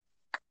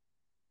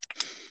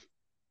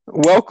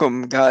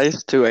Welcome,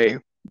 guys, to a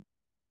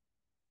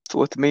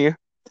with me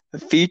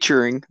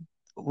featuring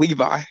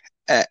Levi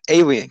at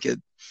Alien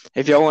Kid.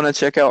 If y'all want to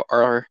check out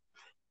our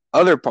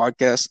other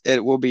podcast,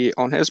 it will be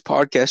on his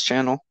podcast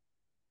channel.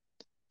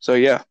 So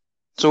yeah.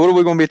 So what are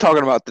we going to be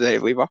talking about today,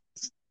 Levi?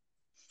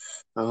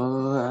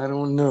 I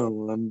don't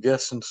know. I'm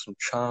guessing some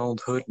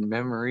childhood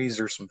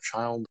memories or some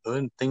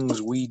childhood things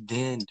we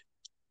did.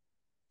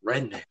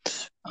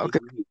 Rednecks. Okay.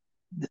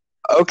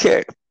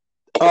 Okay.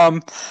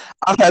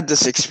 I've had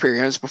this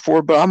experience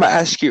before, but I'm gonna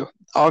ask you.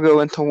 I'll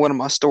go into one of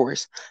my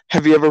stories.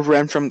 Have you ever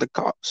ran from the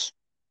cops?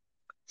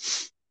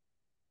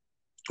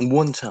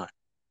 One time.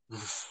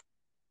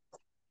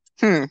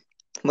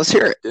 Let's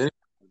hear it.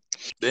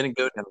 Didn't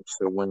go down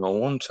so well.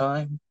 One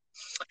time,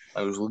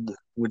 I was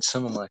with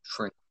some of my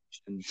friends,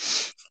 and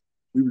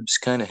we were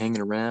just kind of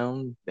hanging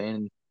around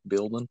and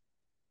building.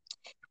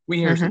 We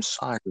hear Mm-hmm. some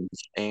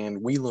sirens,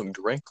 and we look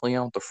directly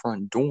out the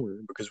front door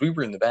because we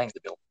were in the back of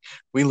the building.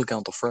 We look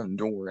out the front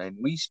door, and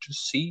we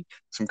just see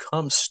some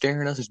cops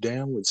staring us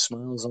down with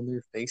smiles on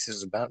their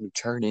faces, about to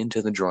turn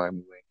into the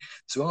driveway.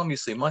 So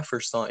obviously, my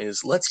first thought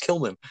is, let's kill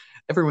them.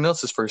 Everyone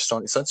else's first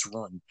thought is, let's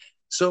run.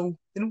 So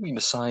then we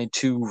decide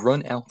to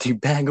run out the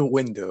back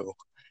window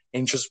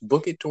and just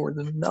book it towards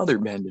another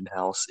abandoned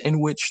house, in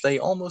which they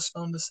almost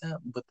found us out,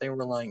 but they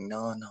were like,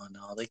 no, no,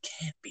 no, they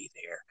can't be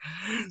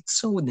there.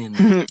 So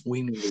then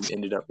we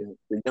ended up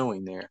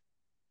going there.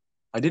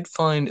 I did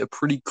find a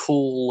pretty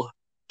cool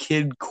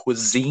kid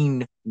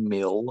cuisine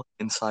meal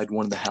inside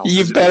one of the You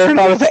houses. better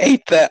not have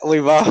ate that,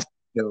 Levi.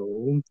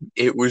 No,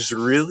 it was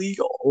really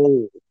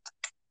old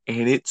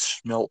and it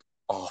smelled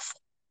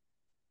awful.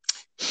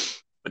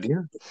 But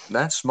yeah,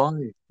 that's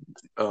my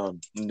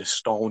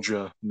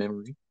nostalgia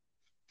memory.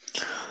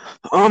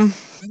 Um,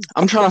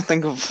 I'm trying to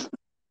think of.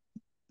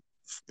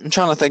 I'm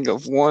trying to think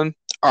of one.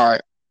 All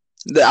right,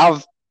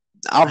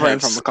 I've ran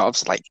from the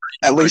cops like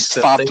at least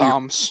 5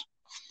 times.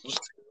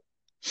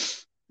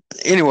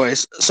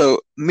 Anyways, so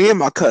me and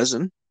my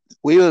cousin,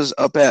 we was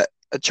up at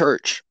a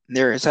church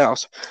near his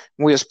house.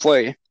 We was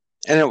playing,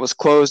 and it was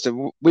closed,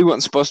 and we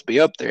wasn't supposed to be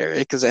up there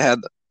because it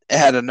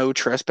had a no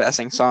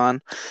trespassing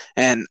sign,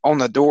 and on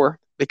the door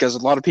because a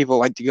lot of people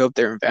like to go up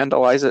there and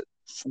vandalize it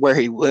where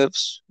he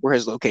lives, where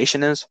his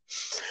location is.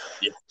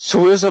 Yeah. So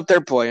we was up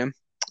there playing,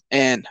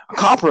 and a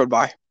cop rode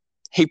by.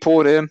 He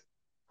pulled in.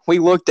 We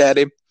looked at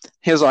him.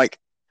 He was like,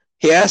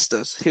 he asked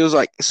us. He was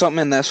like, something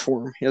in this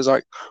for him. He was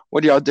like,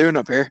 "What are y'all doing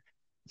up here?"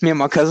 Me and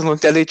my cousin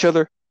looked at each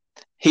other.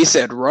 He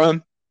said,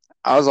 "Run."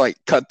 I was like,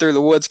 "Cut through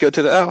the woods, go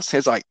to the house."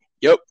 He's like,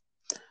 "Yep."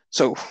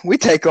 So we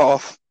take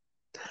off,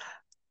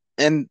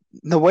 and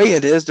the way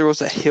it is, there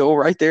was a hill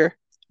right there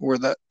where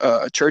the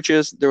church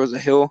is. There was a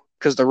hill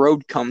because the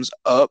road comes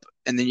up,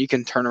 and then you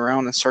can turn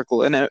around and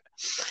circle in it.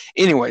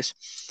 Anyways,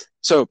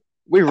 so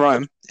we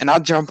run, and I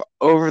jump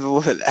over the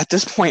little. At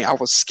this point, I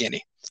was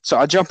skinny, so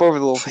I jump over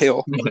the little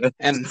hill,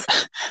 and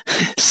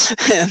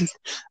and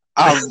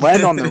I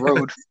land on the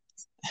road,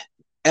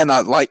 and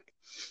I like.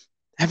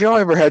 Have y'all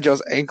ever had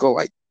y'all's ankle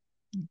like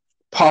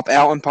pop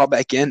out and pop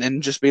back in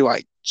and just be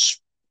like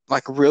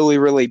really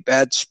really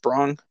bad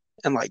sprung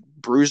and like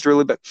bruised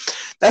really bad?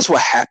 That's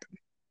what happened.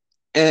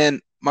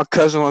 And my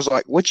cousin was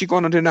like, "What you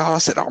gonna do now?" I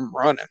said, "I'm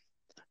running."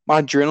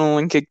 My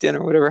adrenaline kicked in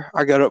or whatever.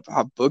 I got up,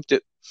 I booked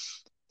it.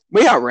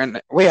 We outran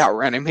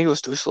him. He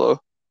was too slow.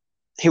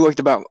 He looked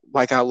about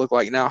like I look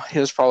like now. He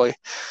was probably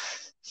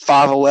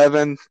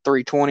 5'11",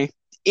 320.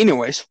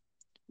 Anyways,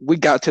 we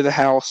got to the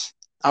house.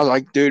 I was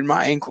like, "Dude,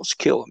 my ankle's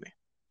killing me."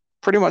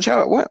 Pretty much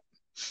how it went.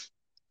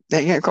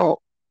 They can't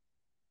call.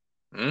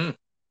 Mm.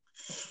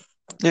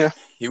 Yeah.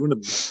 You wanna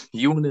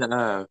you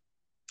wanna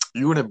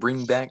you wanna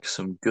bring back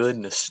some good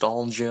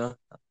nostalgia?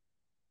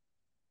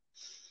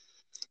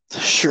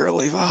 Sure,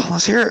 Levi.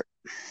 Let's hear it.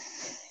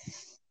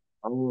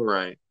 All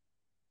right.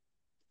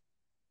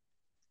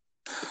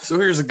 So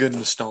here's a good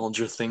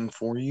nostalgia thing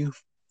for you.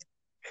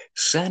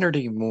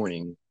 Saturday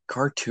morning,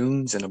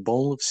 cartoons and a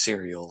bowl of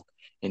cereal,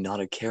 and not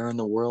a care in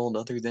the world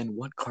other than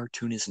what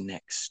cartoon is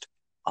next.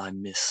 I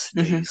miss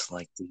Mm-hmm. days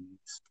like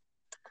these.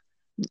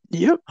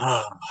 Yep.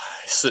 Ah,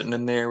 sitting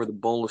in there with a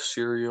bowl of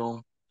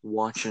cereal,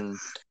 watching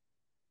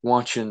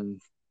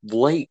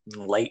late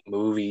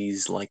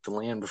movies like The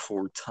Land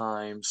Before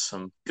Time,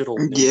 some good old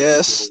Ninja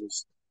Yes.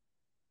 Turtles,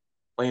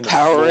 playing the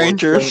Power floor,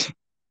 Rangers.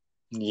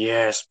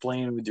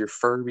 playing with your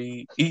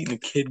Furby, eating a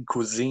kid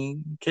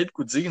cuisine. Kid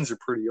cuisines are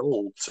pretty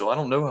old, so I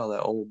don't know how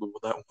that old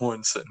that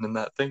one sitting in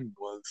that thing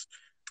was.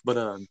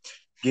 But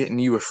getting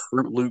you a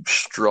Fruit Loop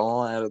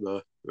straw out of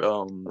the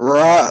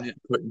Right.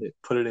 cabinet,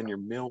 put it in your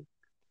milk,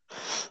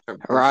 or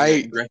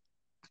Right.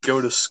 go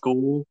to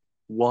school,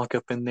 walk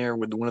up in there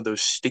with one of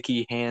those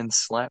sticky hand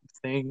slap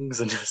things,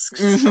 and just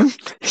Mm-hmm.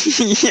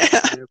 start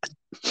Yeah.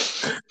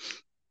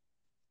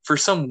 for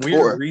some weird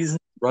Or reason,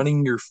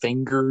 running your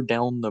finger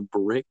down the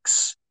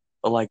bricks,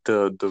 like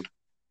the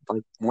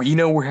like you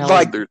know where how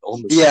like they're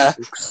on the yeah.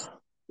 sticks.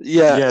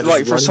 Yeah. Yeah, just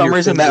Like for running some your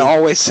reason that finger.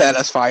 always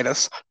satisfied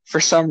us. For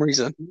some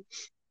reason.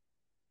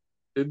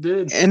 It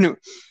did. And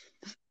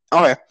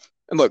okay.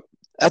 And look,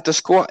 at the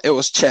school, it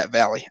was Chat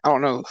Valley. I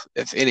don't know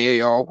if any of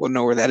y'all would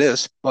know where that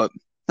is, but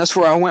that's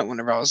where I went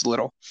whenever I was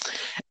little.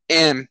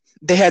 And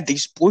they had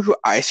these blue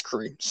ice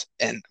creams,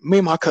 and me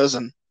and my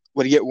cousin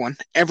would get one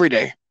every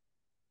day.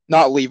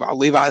 Not Levi.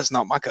 Levi is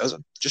not my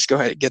cousin. Just go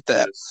ahead and get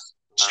that Yes.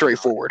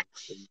 straightforward.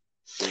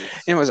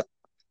 Yes. Anyways,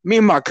 me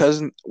and my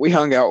cousin, we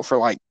hung out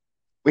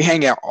we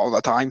hang out all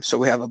the time, so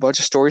we have a bunch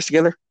of stories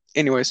together.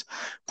 Anyways,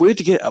 we had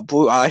to get a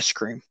blue ice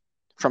cream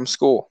from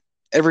school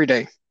every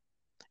day.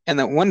 And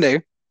then one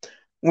day,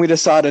 we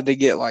decided to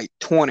get like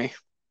 20,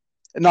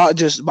 not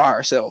just by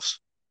ourselves.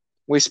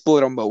 We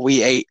split them, but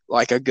we ate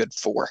like a good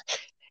 4.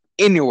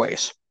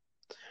 Anyways,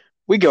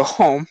 we go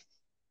home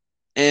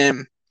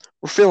and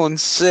we're feeling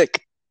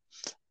sick.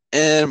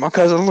 And my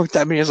cousin looked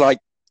at me and was like,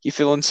 "You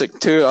feeling sick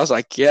too?" I was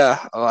like,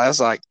 "Yeah." I was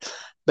like,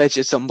 "Bet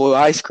you some blue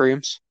ice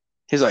creams."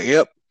 He's like,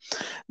 "Yep."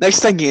 Next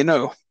thing you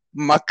know,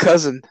 my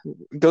cousin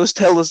goes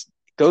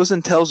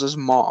and tells his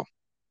mom,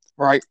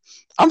 right?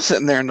 I'm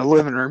sitting there in the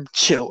living room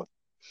chilling.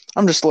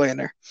 I'm just laying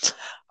there.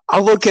 I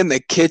look in the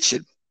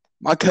kitchen.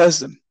 My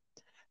cousin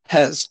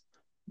has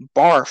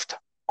barfed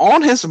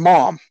on his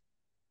mom,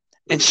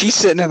 and she's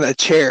sitting in the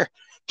chair.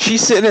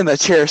 She's sitting in the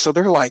chair, so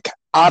they're like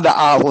eye to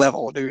eye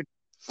level, dude.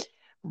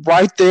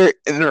 Right there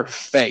in her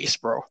face,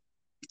 bro.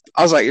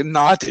 I was like,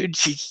 nah, dude.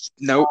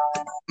 Nope.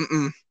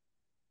 Mm-mm.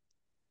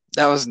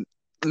 That was,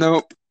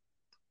 nope.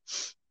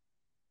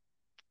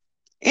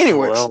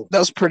 Anyways, Well, that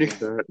was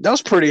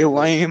pretty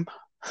lame.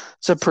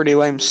 It's a pretty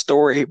lame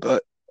story,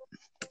 but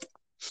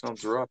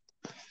sounds rough.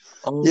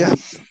 yeah.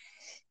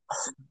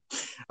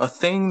 A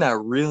thing that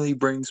really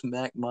brings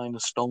back my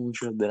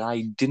nostalgia that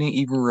I didn't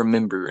even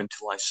remember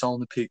until I saw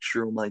the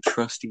picture of my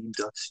trusty,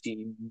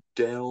 dusty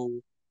Dell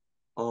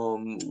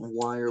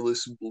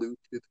wireless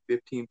Bluetooth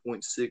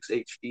 15.6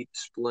 HD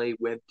display,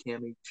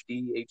 webcam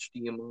HD,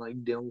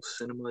 HDMI, Dell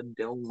Cinema,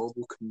 Dell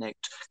Mobile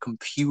Connect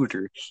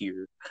computer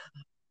here.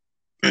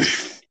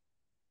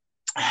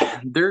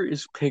 There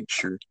is a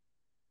picture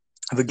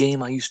of a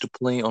game I used to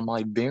play on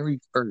my very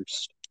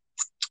first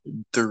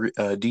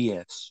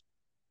DS.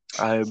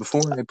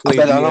 Before I played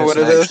bet I know DS, what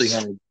it I actually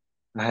is.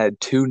 had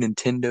 2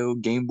 Nintendo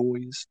Game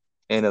Boys,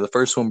 and the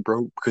first one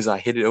broke because I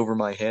hit it over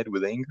my head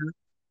with anger.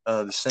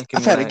 The second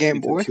I've one had a I actually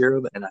Game took Boy. care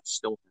of, and I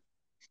still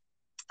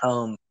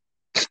have.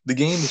 The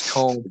game is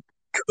called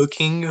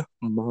Cooking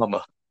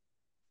Mama.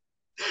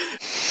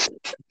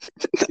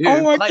 Dude, Oh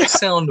it my might god.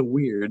 sound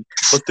weird,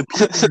 but the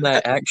people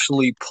that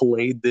actually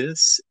played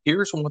this,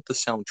 here's what the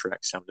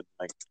soundtrack sounded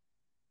like.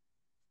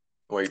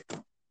 Wait.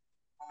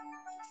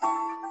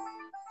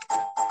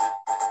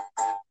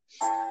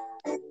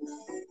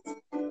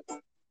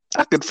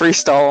 I could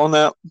freestyle on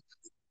that.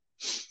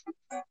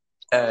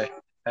 Hey,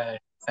 hey,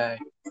 hey,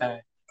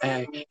 hey,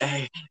 hey,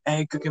 hey,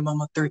 hey, Cooking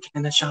Mama 3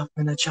 in the shop,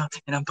 and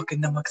I'm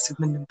booking them soup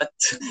in the butt.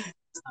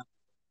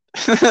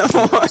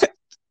 What?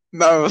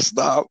 No,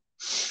 stop.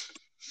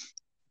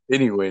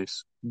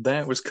 Anyways,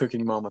 that was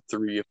Cooking Mama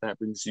 3, if that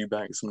brings you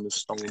back some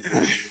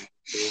nostalgia.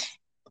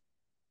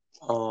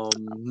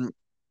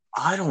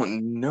 I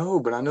don't know,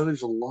 but I know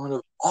there's a lot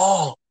of.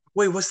 Oh,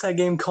 wait, what's that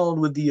game called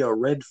with the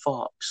Red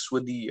Fox?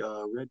 With the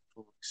Red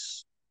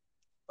Fox.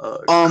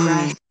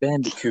 Crash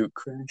Bandicoot.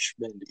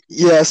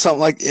 Yeah, something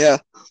like yeah.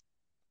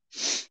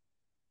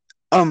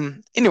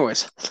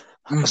 Anyways,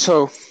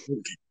 so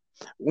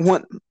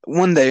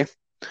one day,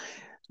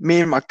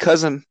 me and my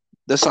cousin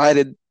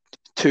decided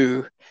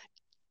to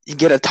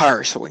get a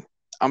tire swing.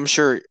 I'm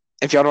sure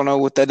if y'all don't know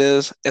what that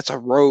is, it's a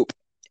rope.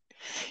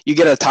 You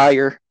get a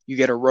tire, you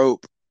get a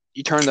rope,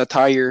 you turn the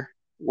tire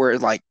where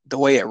like the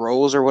way it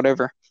rolls or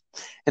whatever,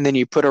 and then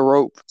you put a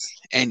rope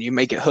and you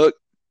make it hook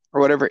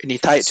or whatever, and you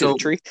tie it to the So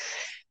tree.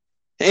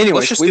 let's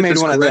Anyways, just we get made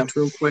this one of them. correct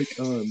real quick.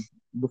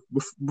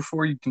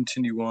 Before you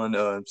continue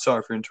on,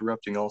 sorry for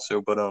interrupting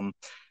also, but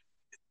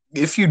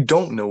if you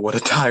don't know what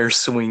a tire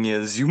swing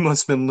is, you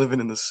must have been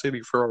living in the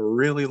city for a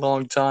really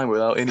long time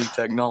without any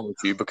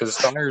technology, because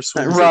tire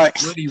swings are Right,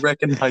 pretty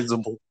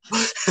recognizable.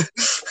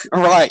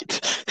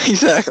 right,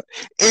 exactly.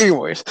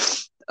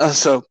 Anyways,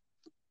 so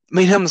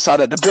me and him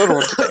decided to build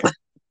one today,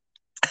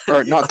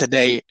 or not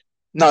today,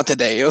 not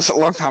today. It was a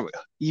long time ago.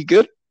 You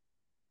good?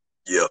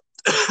 Yep.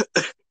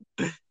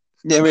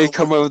 Let me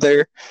come over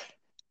there.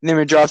 Let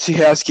me drop to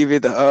your house. Give you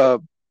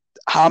the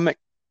hammock.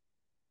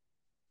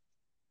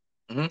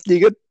 Mhm. You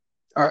good?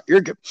 All right,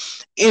 you're good.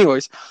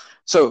 Anyways,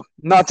 so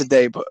not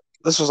today, but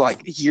this was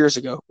like years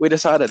ago. We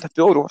decided to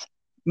build one.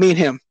 Me and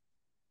him,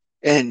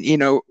 and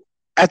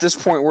at this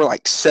point we're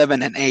like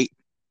 7 and 8,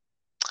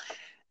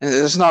 and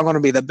it's not going to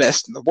be the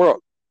best in the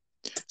world.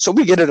 So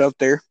we get it up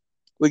there.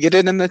 We get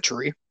it in the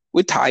tree.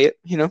 We tie it.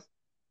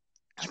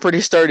 It's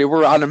pretty sturdy.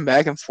 We're riding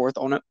back and forth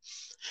on it.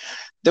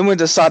 Then we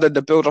decided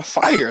to build a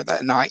fire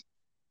that night,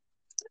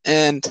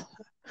 and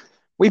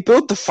we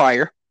built the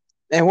fire,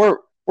 and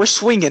we're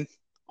swinging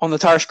on the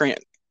tire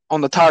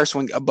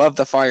swing above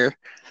the fire,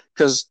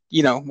 because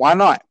why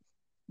not?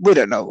 We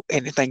didn't know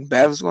anything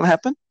bad was going to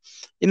happen.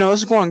 It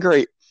was going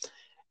great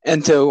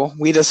until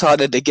we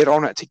decided to get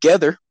on it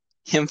together.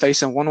 Him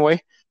facing one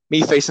way,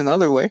 me facing the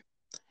other way.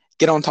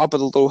 Get on top of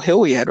the little hill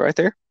we had right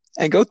there.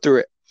 and go through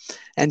it.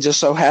 And just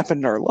so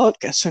happened our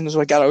luck, as soon as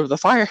we got over the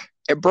fire,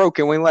 it broke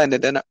and we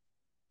landed in it.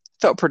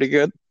 Felt pretty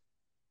good.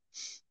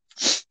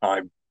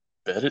 I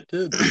bet it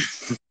did.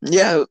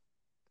 Yeah.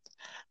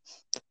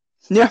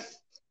 Yeah.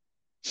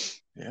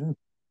 Yeah.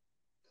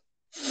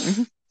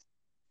 Mhm.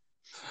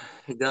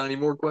 You got any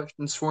more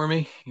questions for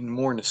me? Any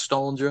more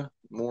nostalgia?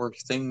 More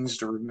things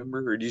to remember?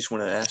 Or do you just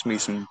want to ask me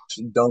some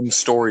dumb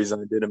stories I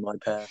did in my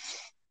past?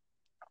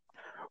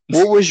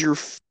 What was your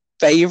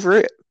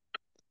favorite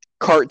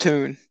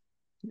cartoon?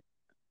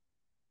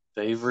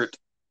 Favorite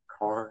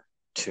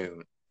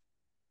cartoon?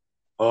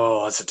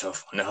 Oh, that's a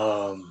tough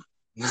one.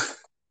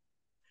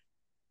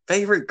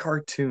 Favorite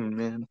cartoon,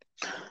 man.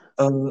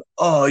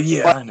 Oh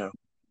yeah, What? I know.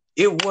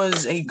 It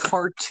was a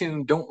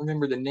cartoon. Don't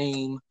remember the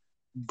name,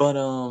 but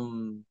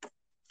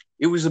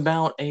it was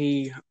about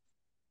a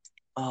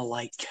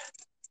like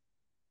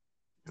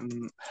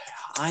um,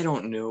 I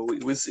don't know.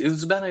 It was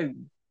about a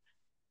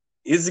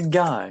is a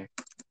guy,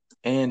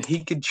 and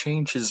he could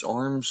change his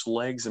arms,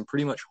 legs, and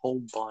pretty much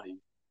whole body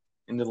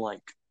into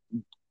like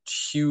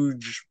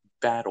huge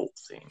battle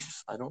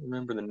things. I don't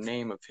remember the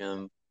name of him.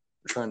 I'm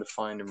trying to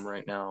find him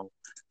right now,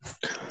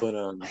 but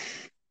I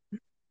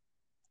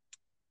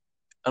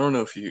don't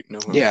know if you know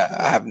who I'm Yeah,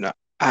 talking about.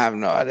 I have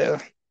no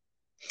idea.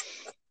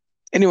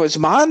 Anyways,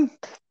 mine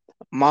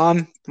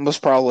was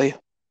probably,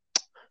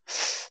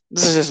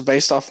 this is just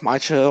based off my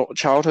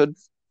childhood,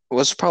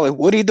 was probably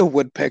Woody the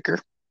Woodpecker,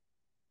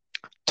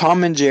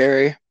 Tom and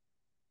Jerry,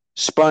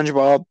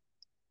 SpongeBob,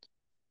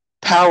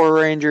 Power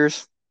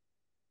Rangers,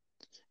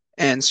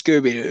 and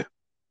Scooby Doo.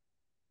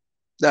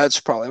 That's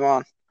probably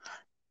mine.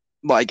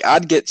 Like,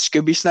 I'd get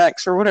Scooby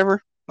snacks or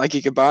whatever, like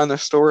you could buy in the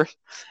store,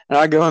 and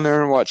I'd go in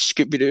there and watch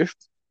Scooby Doo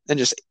and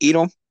just eat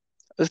them.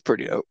 It was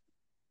pretty dope.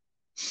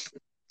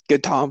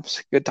 Good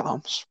times. Good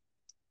times.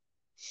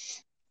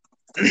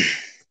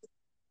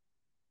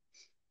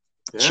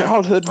 Yeah,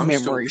 Childhood I'm still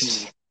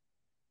memories. trying.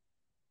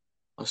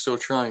 I'm still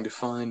trying to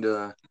find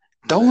The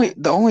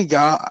that only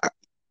guy,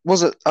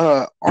 was it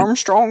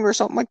Armstrong or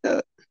something like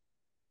that?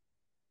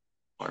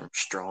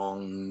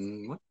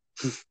 Armstrong. What?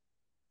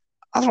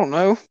 I don't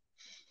know.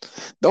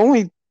 The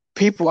only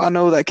people I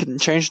know that can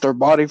change their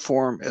body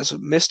form is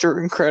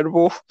Mr.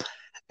 Incredible,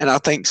 and I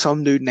think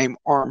some dude named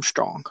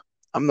Armstrong.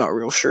 I'm not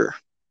real sure.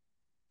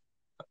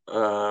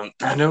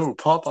 I know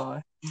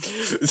Popeye.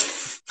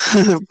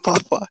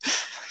 Popeye.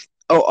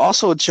 Oh,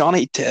 also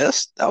Johnny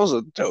Test. That was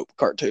a dope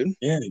cartoon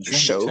Yeah, Johnny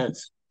show.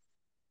 Test.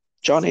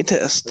 Johnny I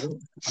Test.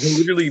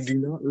 literally do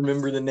not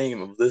remember the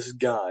name of this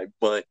guy,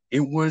 but it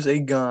was a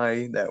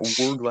guy that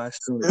wore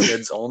glasses on his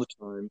heads all the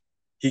time.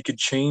 He could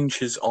change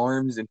his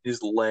arms and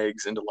his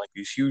legs into like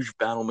these huge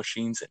battle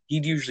machines, and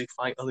he'd usually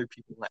fight other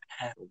people that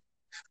had them.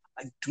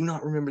 I do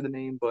not remember the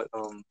name, but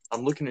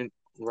I'm looking at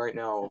right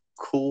now.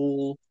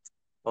 Cool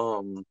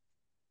um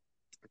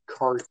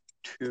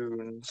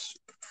cartoons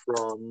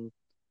from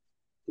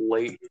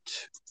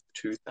late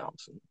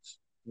 2000s,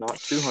 not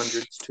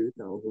 200s,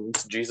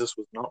 2000s. Jesus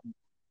was not.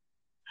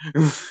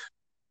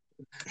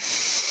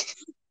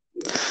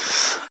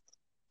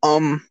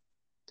 Um.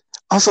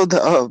 Also,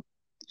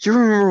 you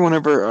remember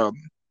whenever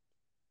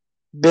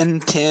Ben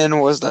 10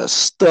 was that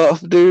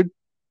stuff, dude?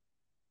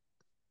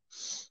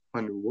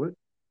 Under what?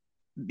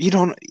 You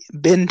don't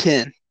Ben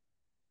 10,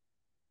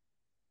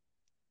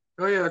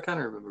 Oh yeah, I kind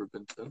of remember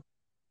Ben 10.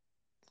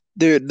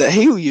 dude.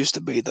 He used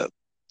to be the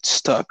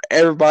stuff.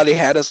 Everybody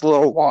had his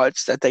little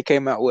watch that they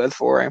came out with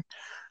for him.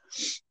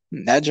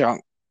 That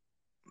junk.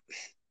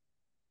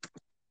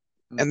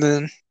 And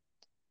then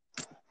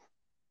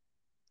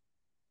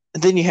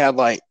you had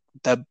like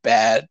the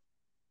bad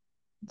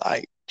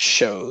like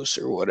shows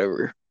or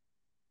whatever.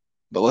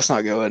 But let's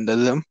not go into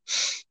them.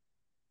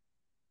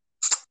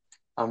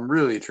 I'm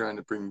really trying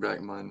to bring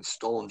back my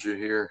nostalgia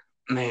here,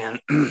 man.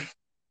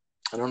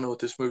 I don't know what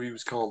this movie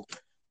was called,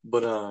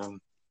 but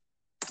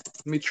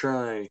let me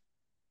try.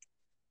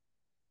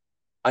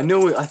 I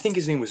know it. I think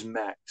his name was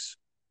Max.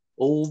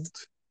 Old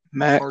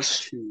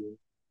Max.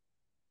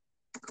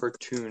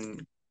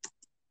 cartoon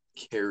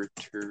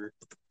character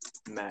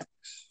Max.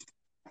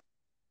 I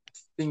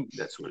think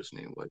that's what his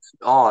name was.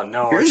 Oh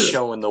no, it's You're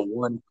showing the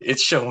one.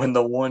 It's showing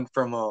the one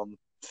from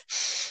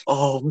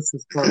Oh, what's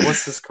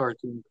this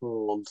cartoon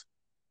called?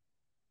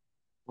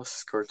 What's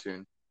this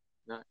cartoon?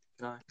 Can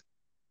I?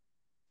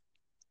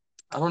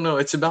 I don't know.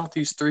 It's about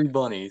these three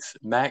bunnies,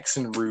 Max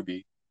and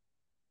Ruby.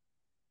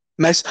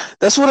 Max.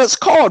 That's what it's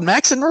called.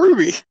 Max and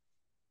Ruby.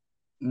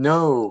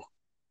 No,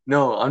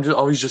 no. I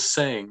was just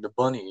saying the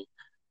bunny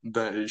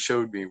that it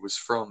showed me was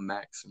from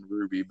Max and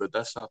Ruby, but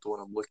that's not the one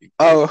I'm looking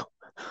for. Oh.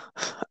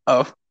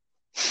 Oh.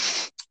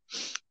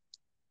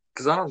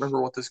 Because I don't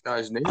remember what this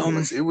guy's name Um.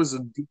 was. It was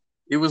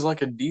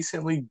like a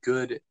decently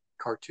good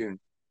cartoon.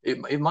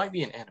 It might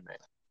be an anime.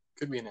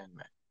 Could be an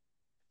anime.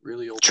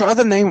 Really old Try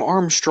the anime. name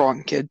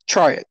Armstrong, kid.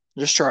 Try it.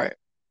 Just try it.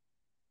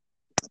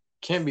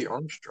 Can't be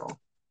Armstrong.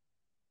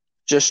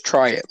 Just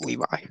try it,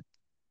 Levi.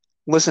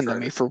 Listen to Tried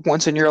me it. for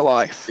once in your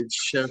life.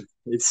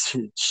 It's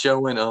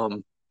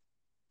showing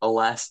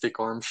Elastic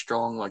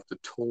Armstrong like the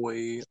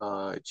toy.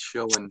 It's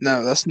showing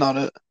No, that's not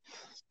it.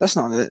 That's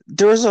not it.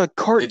 There's a It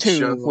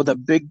cartoon with a shows.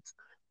 big.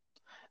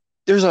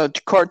 There's a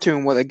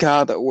cartoon with a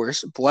guy that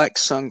wears black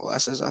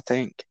sunglasses, I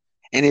think,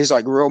 and he's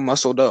like real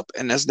muscled up,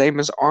 and his name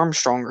is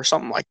Armstrong or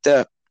something like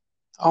that.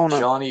 I don't know.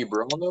 Johnny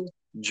Bravo?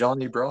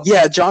 Johnny Bravo?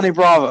 Yeah, Johnny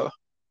Bravo.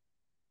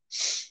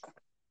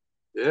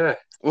 Yeah,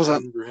 Was I that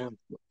remember him.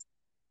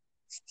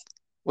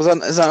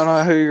 is that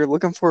not who you're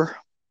looking for?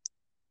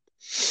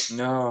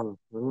 No,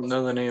 I don't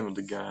know the name of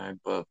the guy,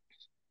 but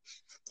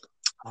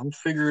I'll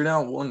figure it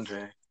out one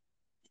day.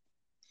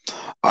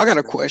 I got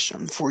a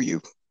question for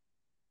you.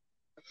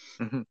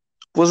 Mhm.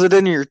 Was it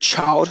in your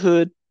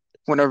childhood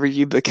whenever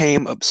you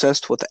became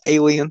obsessed with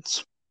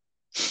aliens?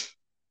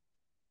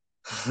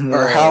 Or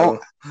No.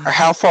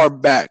 how far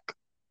back?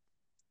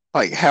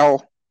 Like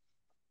how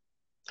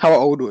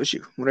old was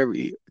you whenever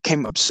you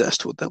became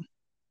obsessed with them?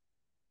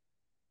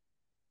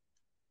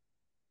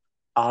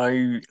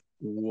 I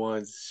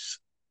was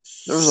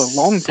There was a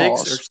long six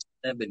or pause.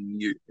 7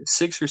 years,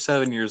 6 or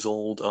 7 years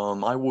old.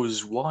 I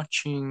was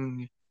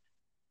watching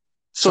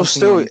So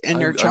something still on. in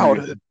your I mean,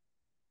 childhood.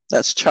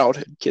 That's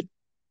childhood, kid.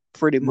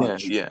 Pretty yeah,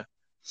 much. yeah.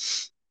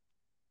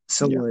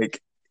 So Yeah.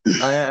 like,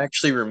 I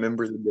actually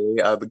remember the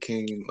day I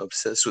became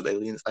obsessed with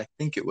aliens. I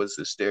think it was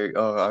this day.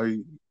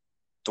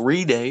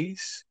 3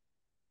 days.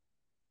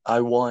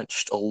 I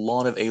watched a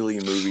lot of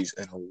alien movies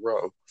in a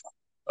row.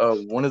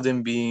 One of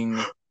them being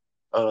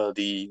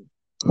the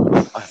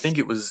I think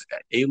it was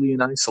Alien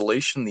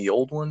Isolation, the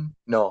old one.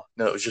 No,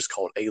 no, it was just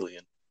called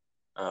Alien.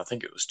 I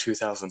think it was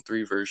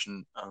 2003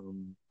 version.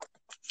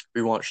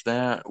 We watched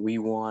that. We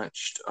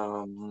watched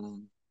other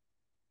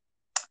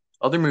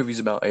movies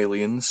about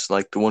aliens,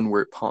 like the one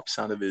where it pops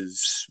out of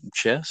his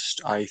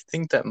chest. I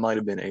think that might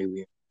have been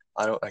Alien.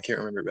 I can't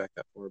remember back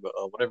that far, but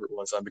whatever it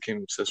was, I became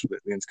obsessed with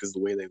aliens because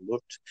the way they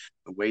looked,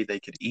 the way they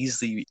could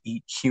easily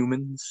eat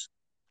humans,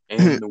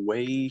 and the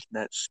way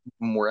that some of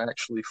them were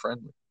actually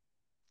friendly.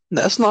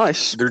 That's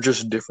nice. They're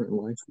just different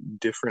life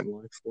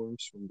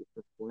forms from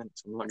different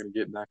planets. I'm not gonna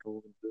get back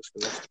all into this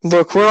because that's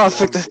Look, a long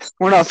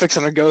we're not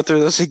fixing to go through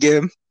this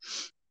again.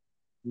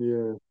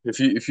 yeah.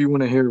 If you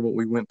want to hear what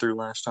we went through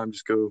last time,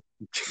 just go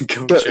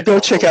go check Go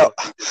out the check one out.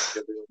 we put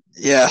together.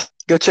 Yeah,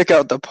 go check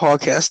out the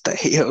podcast that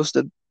he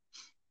hosted.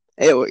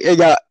 It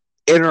got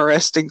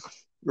interesting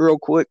real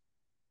quick.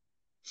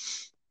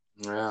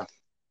 Yeah,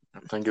 I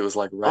think it was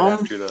like right Um,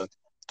 after the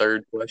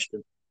third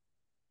question.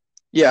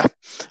 yeah.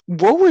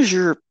 What was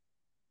your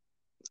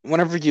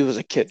whenever you was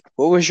a kid?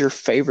 What was your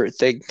favorite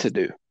thing to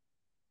do?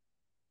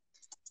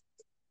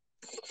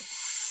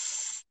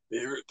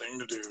 Favorite thing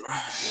to do.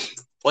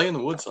 Play in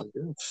the woods, I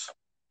guess.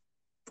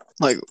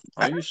 Like,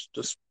 I used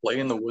to just play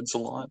in the woods a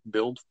lot,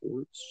 build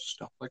forts,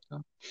 stuff like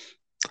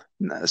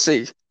that.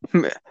 see,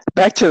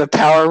 back to the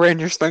Power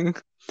Rangers thing.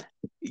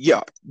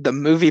 Yeah, the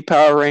movie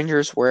Power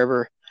Rangers,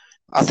 wherever.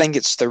 I think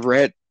it's the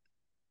red.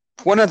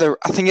 I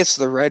think it's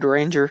the Red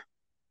Ranger,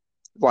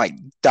 like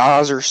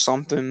dies or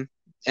something,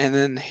 and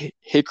then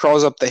he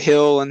crawls up the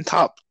hill and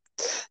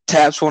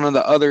taps one of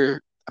the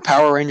other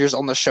Power Rangers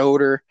on the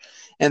shoulder,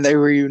 and they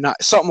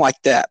reunite. Something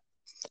like that.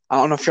 I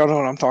don't know if y'all know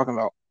what I'm talking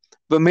about,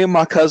 but me and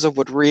my cousin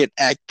would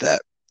reenact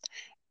that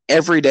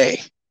every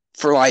day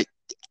for like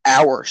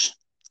hours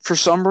for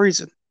some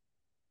reason.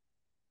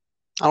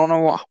 I don't know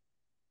why.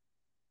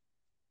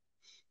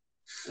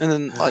 And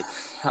then like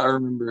I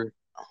remember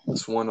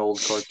this one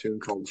old cartoon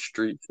called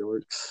Street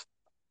Sharks.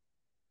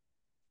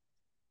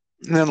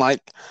 and then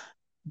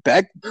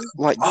back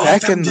Oh, I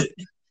back in found the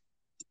it.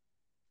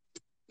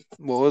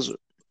 what was it?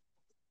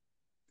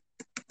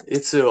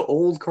 It's an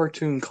old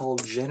cartoon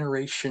called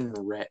Generation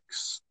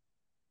Rex.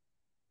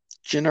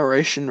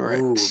 Generation Oh,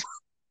 Rex.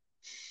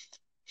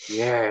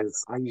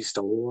 yes. I used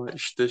to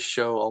watch this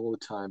show all the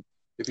time.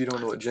 If you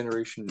don't know what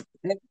Generation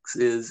X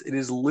is, it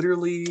is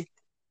literally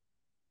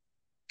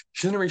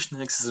Generation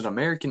X is an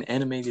American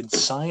animated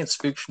science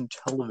fiction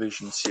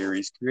television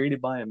series created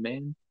by a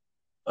man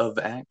of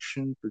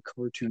action for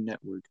Cartoon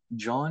Network.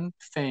 John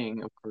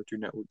Fang of Cartoon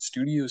Network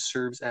Studios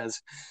serves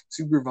as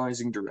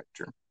supervising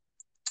director.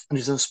 It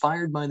is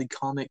inspired by the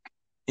comic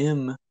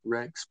M.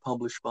 Rex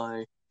published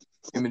by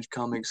Image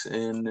Comics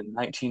in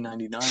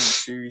 1999. The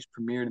series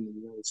premiered in the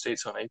United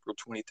States on April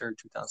 23rd,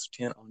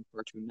 2010 on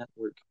Cartoon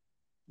Network.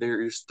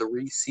 There is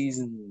 3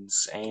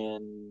 seasons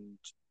and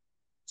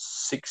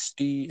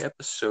 60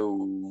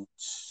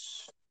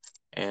 episodes.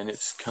 And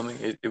it's coming.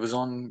 It was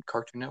on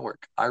Cartoon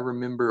Network. I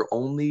remember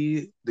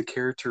only the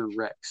character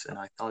Rex, and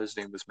I thought his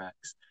name was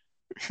Max.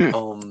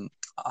 Hmm.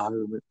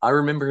 I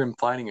remember him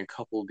fighting a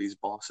couple of these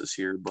bosses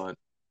here, but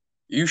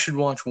you should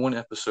watch one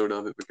episode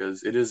of it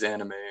because it is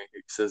anime.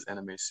 It says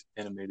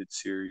animated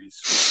series,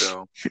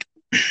 so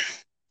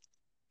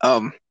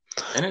Um,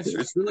 and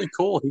it's really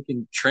cool. He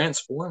can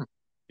transform.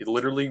 He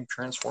literally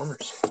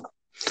Transformers.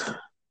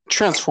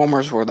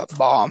 Transformers were the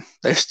bomb.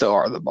 They still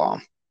are the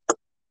bomb.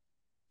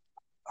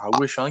 I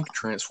wish I could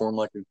transform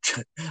like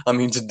a. I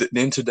mean,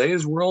 in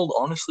today's world,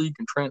 honestly, you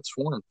can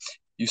transform.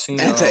 You seen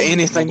Into all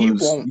anything you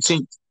those? You want.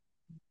 seen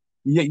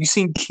Yeah, you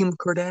seen Kim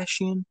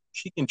Kardashian?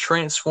 She can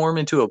transform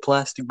into a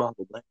plastic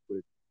bottle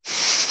liquid.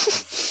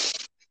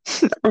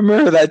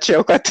 Remember that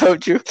joke I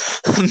told you?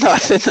 I'm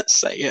not gonna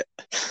say it.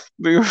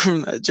 But you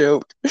remember that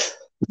joke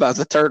about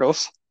the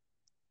turtles?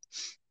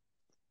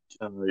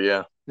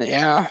 Yeah.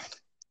 Yeah.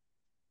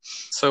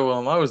 So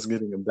I was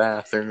getting a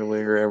bath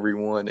earlier,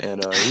 everyone,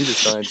 and he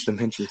decides to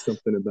mention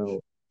something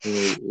about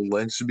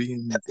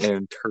lesbians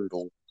and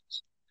turtles,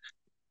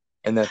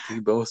 and that they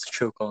both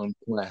choke on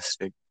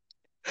plastic.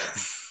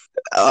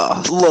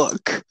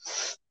 Look,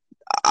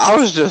 I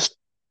was just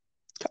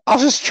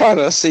trying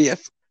to see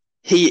if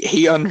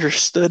he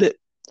understood it,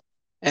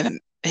 and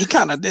he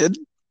kind of did.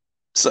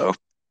 So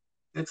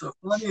It's a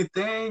funny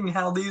thing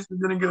how these are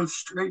gonna go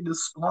straight to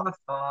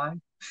Spotify.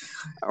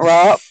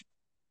 right,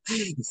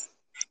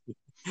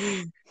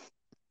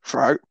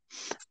 right.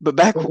 But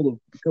back, A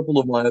couple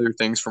of my other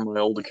things from my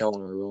old account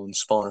are on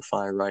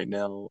Spotify right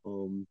now.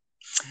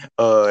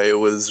 It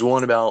was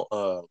one about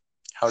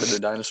how did the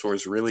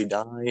dinosaurs really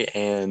die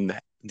and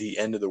the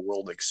end of the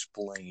world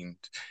explained.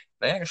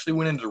 They actually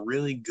went into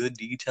really good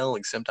detail,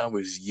 except I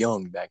was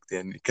young back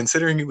then.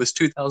 Considering it was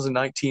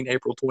 2019,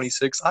 April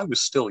 26th, I was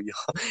still young.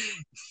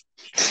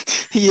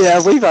 yeah,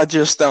 Levi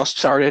just now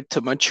started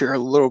to mature a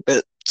little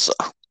bit. So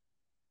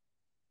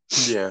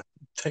Yeah,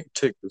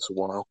 take this a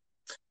while.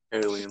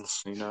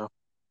 Aliens, you know.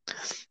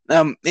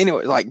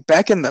 anyway, like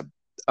back in the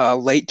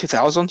late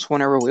 2000s,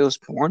 whenever we was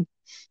born,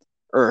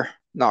 or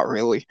not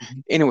really.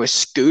 Anyway,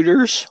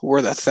 scooters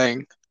were the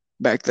thing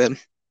back then.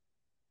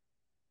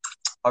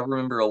 I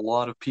remember a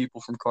lot of people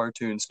from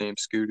cartoons named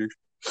Scooter.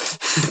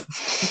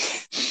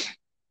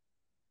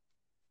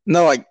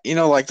 No, like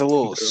like the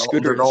little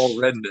They're all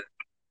scooters. redneck.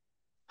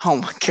 Oh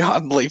my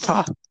God,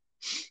 Levi.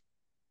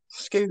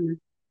 Scooter.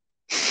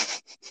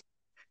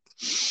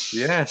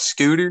 Yeah,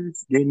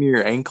 scooters, getting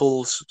your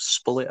ankles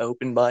split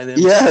open by them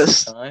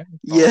Yes, time.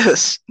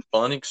 yes.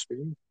 Fun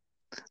experience.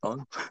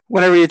 Fun.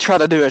 Whenever you try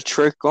to do a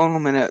trick on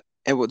them, and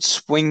it would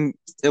swing,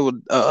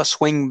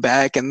 swing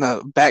back, and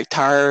the back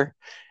tire,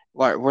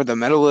 like where the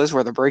metal is,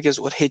 where the brake is,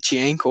 would hit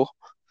your ankle.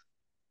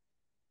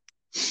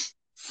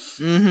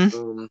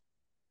 Um,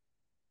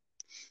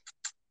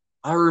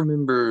 I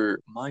remember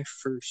my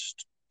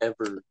first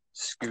ever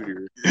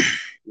scooter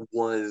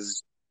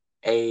was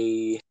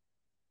a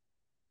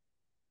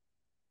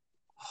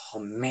oh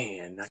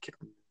man, I can't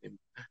remember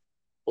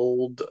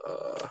old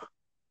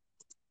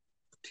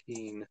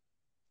teen.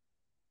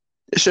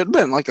 It should have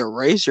been like a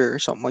Razor or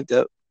something like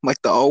that,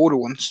 like the old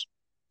ones,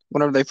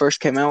 whenever they first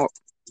came out.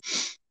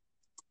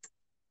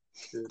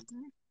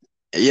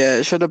 Yeah,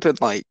 it should have been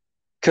like,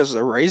 because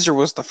the Razor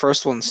was the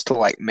first ones to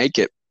like make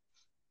it,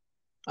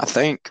 I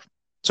think.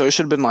 So it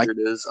should have been like,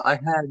 Here it is. I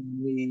had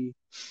me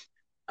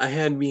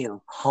a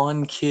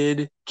Han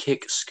Kid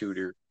kick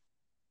scooter.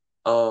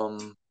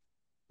 Um,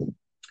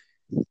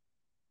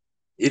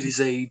 it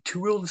is a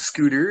two-wheeled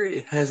scooter.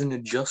 It has an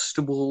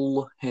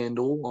adjustable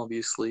handle,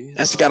 obviously.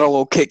 it's got a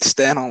little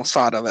kickstand on the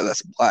side of it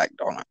that's black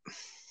on it.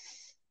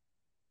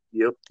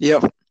 Yep.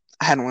 Yep,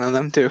 I had one of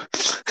them too.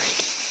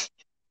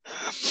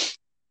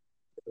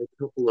 A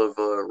couple of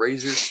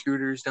Razor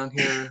scooters down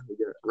here. We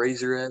got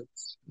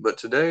Razorettes, but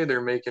today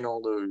they're making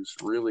all those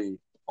really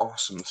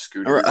awesome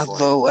scooters, The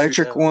like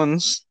electric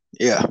ones,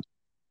 yeah.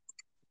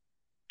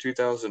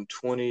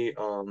 2020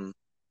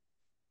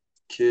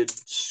 Kid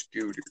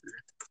scooter.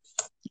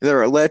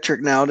 They're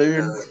electric now,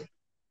 dude.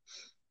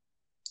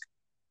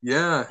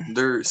 Yeah,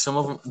 there some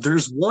of them.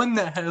 There's one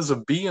that has a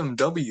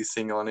BMW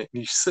thing on it,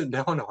 and you sit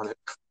down on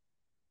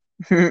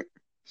it.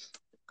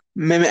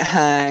 Mimic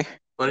High.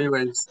 But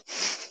anyways,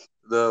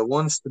 the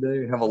ones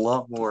today have a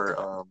lot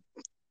more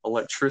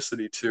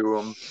electricity to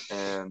them,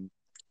 and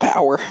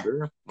Power.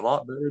 they're a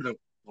lot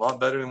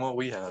better than what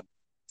we had.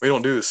 We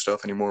don't do this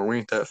stuff anymore. We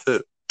ain't that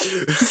fit.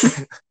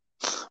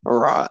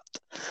 Right.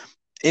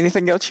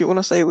 Anything else you want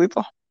to say,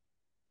 Levi?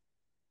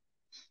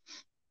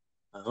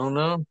 I don't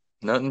know.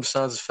 Nothing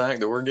besides the fact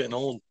that we're getting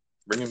old.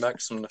 Bringing back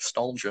some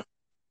nostalgia.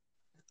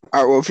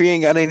 All right. Well, if you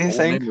ain't got Old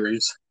anything,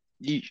 memories.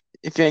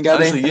 if you ain't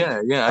got Actually,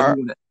 anything, yeah. I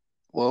do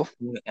well,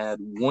 want to add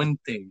one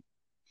thing.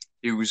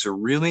 It was a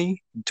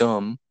really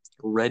dumb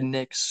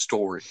redneck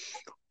story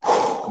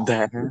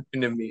that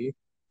happened to me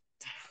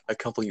a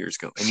couple years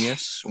ago. And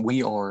yes,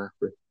 we are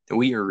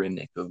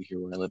redneck over here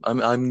where I live.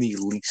 I'm the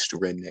least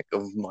redneck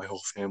of my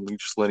whole family,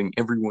 just letting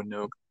everyone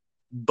know.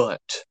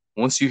 But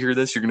once you hear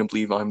this, you're gonna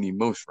believe I'm the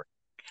most redneck.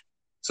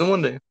 So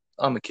one day,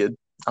 I'm a kid.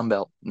 I'm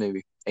about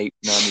maybe 8,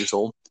 9 years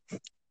old,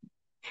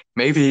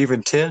 maybe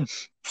even 10.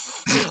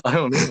 I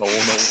don't know how old I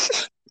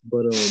was,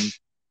 but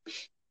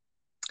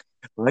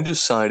I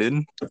decided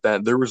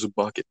that there was a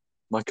bucket.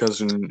 My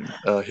cousin,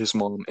 his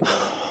mom, and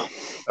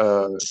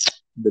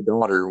the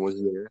daughter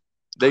was there.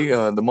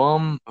 The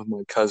mom of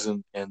my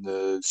cousin and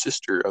the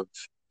sister of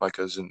my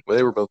cousin, well,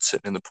 they were both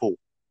sitting in the pool,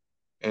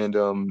 and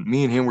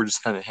me and him were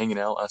just kind of hanging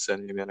out. I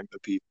said, "Hey man, I gotta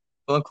pee."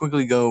 So I'll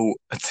quickly go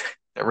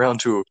around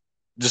to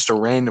just a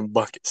random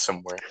bucket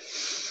somewhere.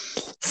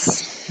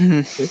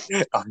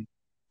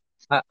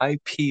 I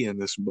pee in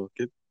this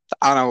bucket.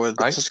 I know where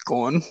Right? this is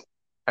going.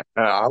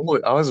 I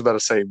was about to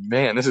say,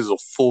 man, this is a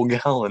full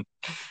gallon.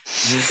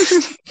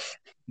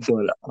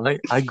 But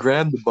I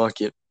grabbed the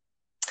bucket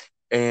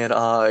and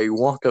I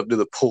walk up to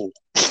the pool.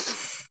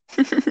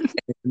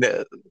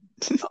 And,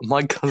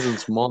 my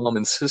cousin's mom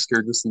and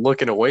sister just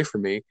looking away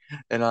from me,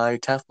 and I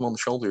tap them on the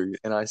shoulder,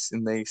 and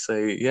they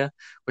say, "Yeah,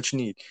 what you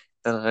need?"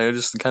 And I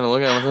just kind of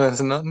look at them and I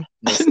say, "Nothing."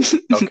 And they say,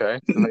 "Okay."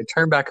 And they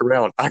turn back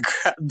around. I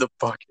grab the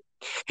bucket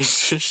and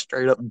just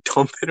straight up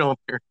dump it on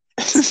their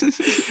heads.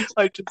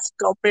 I just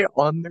dump it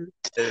on their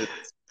heads.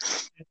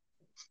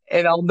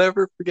 And I'll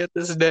never forget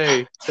this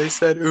day. They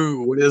said,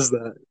 "Ooh, what is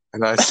that?"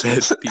 And I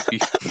said, "Pee pee."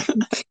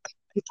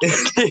 I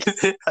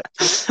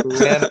just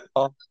ran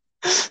off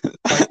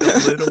like a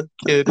little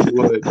kid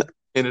would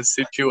in a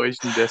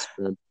situation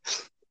desperate.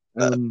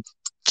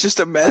 Just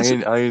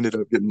imagine. I ended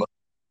up getting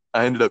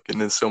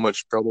in so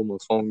much trouble. My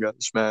phone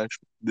got smashed.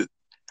 That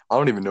I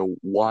don't even know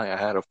why I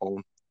had a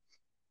phone.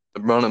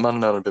 It might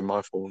not have been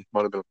my phone. It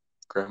might have been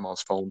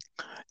grandma's phone.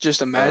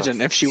 Just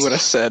imagine if she would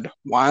have said,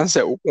 "Why is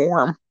it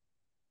warm?"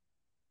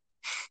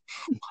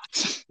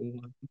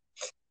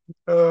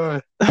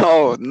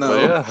 Oh no!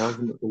 Yeah,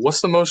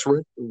 what's the most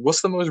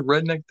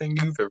redneck thing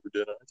you've ever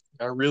done?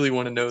 I really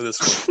want to know this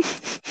one.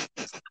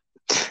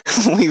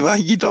 Levi,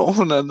 you don't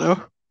want to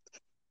know.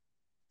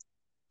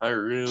 I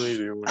really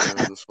do want to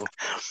know this one.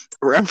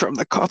 Ran from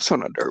the cops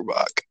on a dirt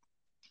bike.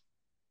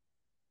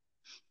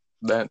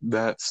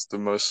 That's the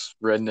most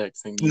redneck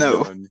thing you've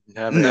No. done.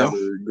 Haven't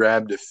ever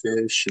grabbed a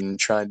fish and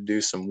tried to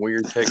do some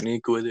weird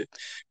technique with it?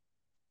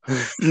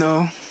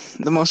 No,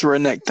 the most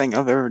redneck thing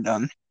I've ever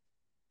done.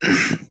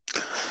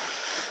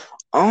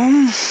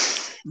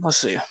 Let's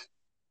see.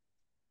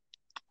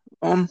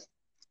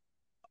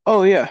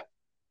 Oh yeah.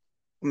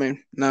 I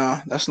mean,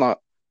 no, that's not.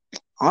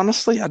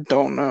 Honestly, I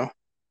don't know.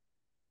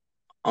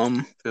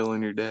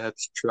 Filling your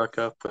dad's truck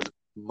up with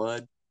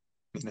mud.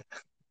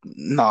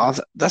 No,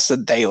 that's the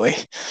daily.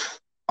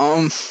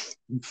 That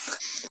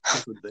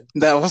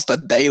was the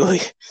daily.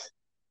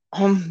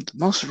 The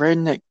most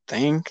redneck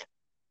thing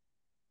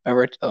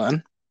ever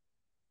done.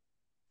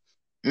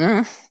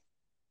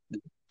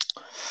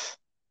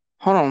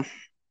 Hold on.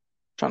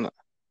 Trying to.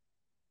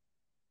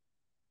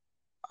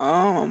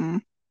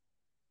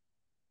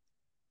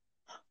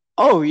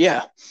 Oh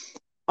yeah.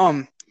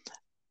 I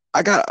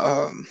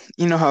got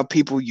you know how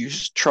people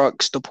use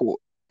trucks to pull,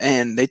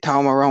 and they tie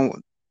them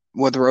around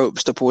with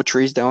ropes to pull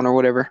trees down or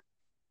whatever.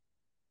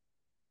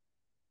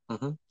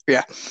 Mm-hmm.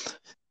 Yeah.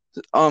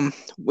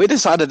 We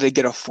decided to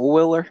get a four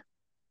wheeler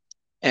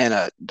and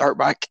a dirt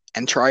bike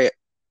and try it,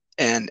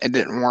 and it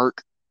didn't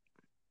work,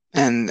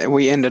 and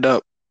we ended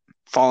up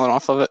falling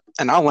off of it,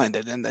 and I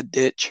landed in the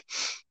ditch,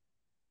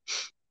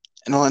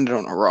 and I landed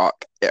on a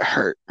rock. It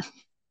hurt.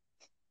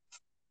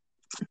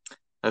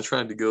 I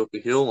tried to go up a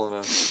hill on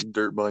a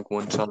dirt bike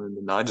one time,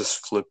 and I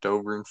just flipped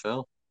over and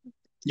fell.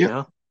 Yep.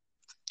 Yeah.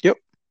 Yep.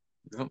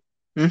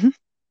 Mm-hmm.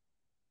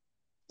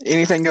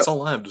 Anything That's else?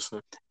 all I have to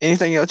say.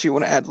 Anything else you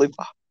want to add,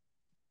 Levi?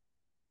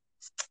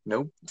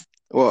 Nope.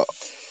 Well,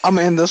 I'm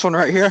in this one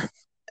right here,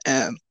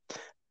 and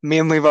me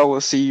and Levi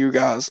will see you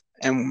guys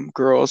and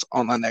girls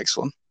on the next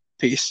one.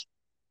 Peace.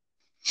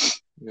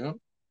 Yep.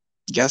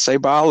 You gotta say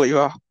bye,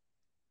 Levi.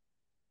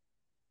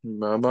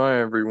 Bye-bye,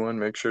 everyone.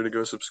 Make sure to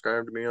go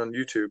subscribe to me on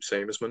YouTube,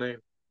 same as my name.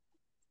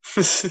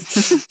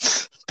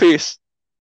 Peace.